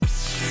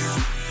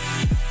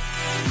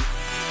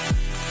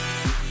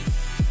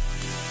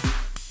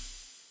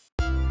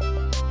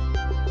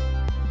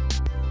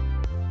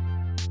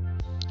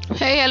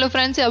Hello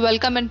friends,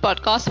 welcome in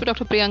podcast with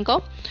Dr.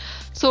 Priyanka.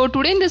 So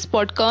today in this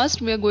podcast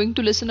we are going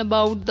to listen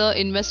about the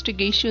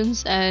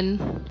investigations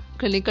and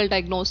clinical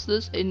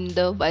diagnosis in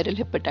the viral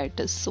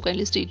hepatitis. So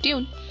kindly stay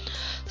tuned.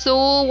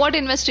 So what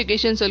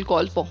investigations will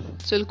call for?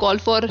 So you'll call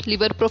for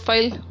liver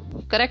profile,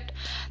 correct?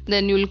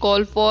 Then you'll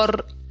call for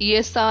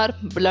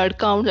ESR, blood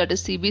count, that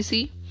is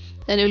CBC.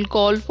 Then you'll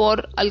call for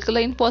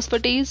alkaline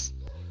phosphatase.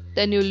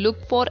 Then you'll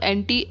look for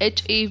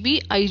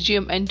anti-HAV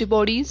IgM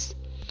antibodies.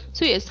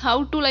 So yes,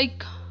 how to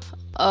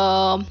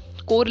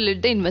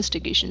correlate the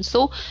investigation.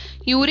 So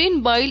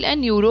urine bile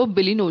and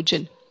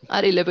urobilinogen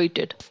are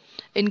elevated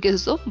in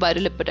cases of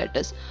viral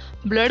hepatitis.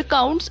 Blood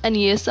counts and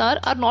ESR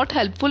are not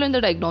helpful in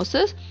the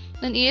diagnosis,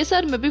 and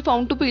ESR may be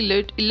found to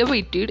be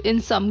elevated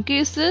in some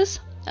cases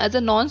as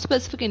a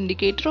non-specific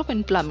indicator of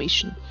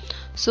inflammation.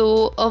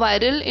 So a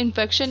viral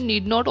infection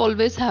need not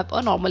always have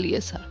a normal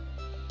ESR.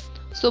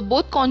 So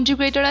both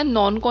conjugated and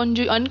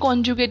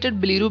unconjugated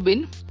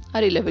bilirubin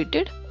are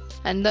elevated,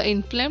 and the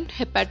inflamed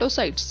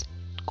hepatocytes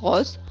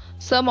cause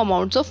some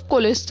amounts of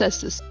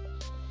cholestasis.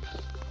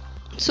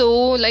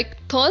 So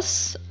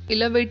thus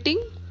elevating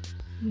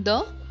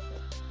the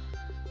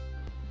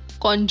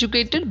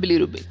conjugated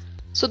bilirubin.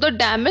 So the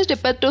damaged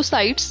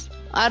hepatocytes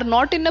are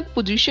not in a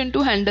position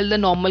to handle the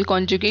normal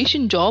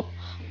conjugation job,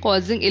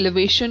 causing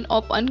elevation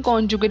of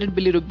unconjugated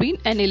bilirubin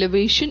and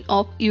elevation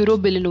of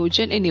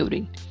urobilinogen in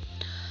urine.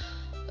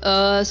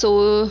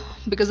 So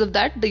because of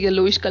that, the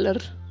yellowish color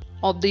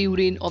of the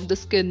urine, of the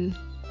skin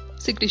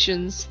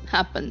secretions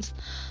happens.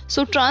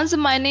 So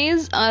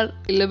transaminase are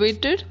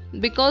elevated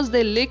because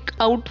they leak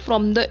out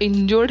from the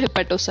injured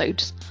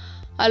hepatocytes.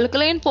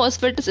 Alkaline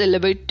phosphate is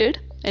elevated,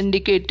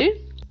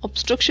 indicated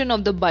obstruction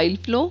of the bile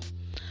flow.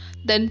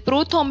 Then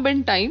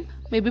prothrombin time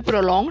may be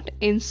prolonged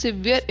in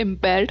severe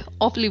impaired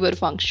of liver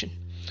function.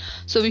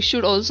 So we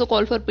should also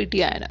call for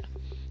PT-INR.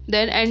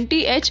 Then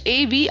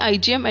anti-HAV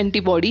IgM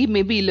antibody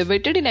may be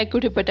elevated in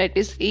acute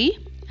hepatitis A,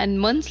 and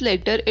months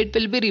later it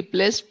will be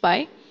replaced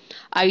by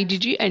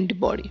IgG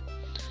antibody.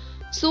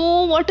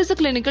 So what is the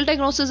clinical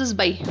diagnosis is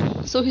by?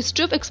 So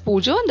history of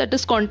exposure, that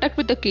is contact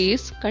with the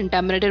case,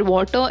 contaminated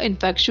water,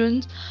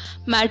 infections,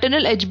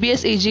 maternal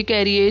HBs AG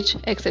carriage,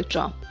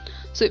 etc.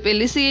 So if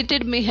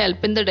elicited may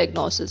help in the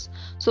diagnosis.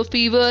 So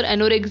fever,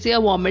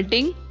 anorexia,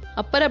 vomiting,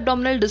 upper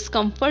abdominal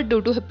discomfort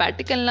due to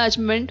hepatic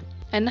enlargement,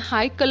 and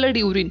high colored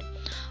urine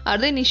are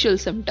the initial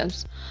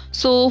symptoms.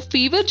 So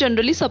fever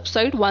generally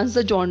subsides once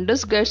the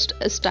jaundice gets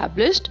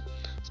established.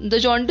 The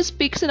jaundice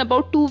peaks in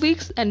about 2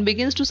 weeks and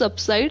begins to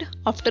subside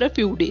after a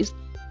few days.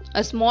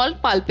 A small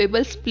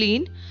palpable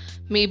spleen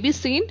may be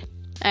seen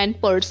and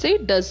per se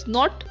does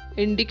not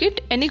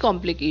indicate any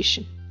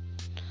complication.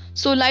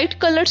 So light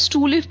colored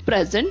stool if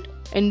present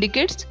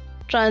indicates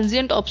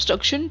transient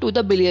obstruction to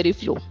the biliary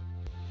flow.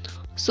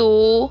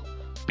 So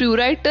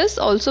pruritus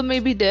also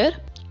may be there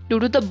due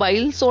to the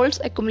bile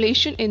salts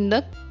accumulation in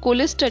the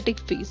cholestatic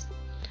phase,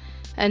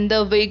 and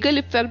the vagal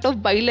effect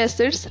of bile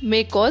acids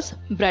may cause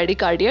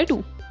bradycardia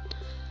too.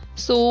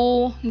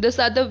 So these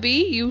are the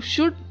way you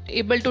should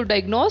able to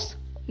diagnose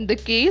the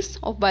case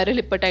of viral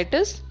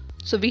hepatitis.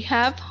 So we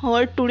have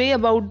heard today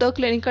about the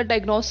clinical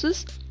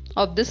diagnosis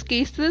of these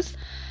cases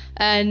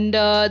and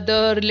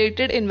the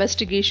related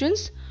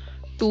investigations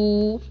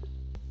to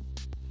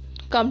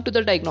come to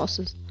the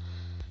diagnosis.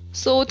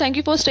 So thank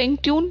you for staying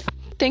tuned.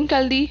 Think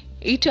healthy,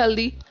 eat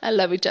healthy, and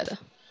love each other.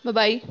 Bye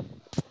bye.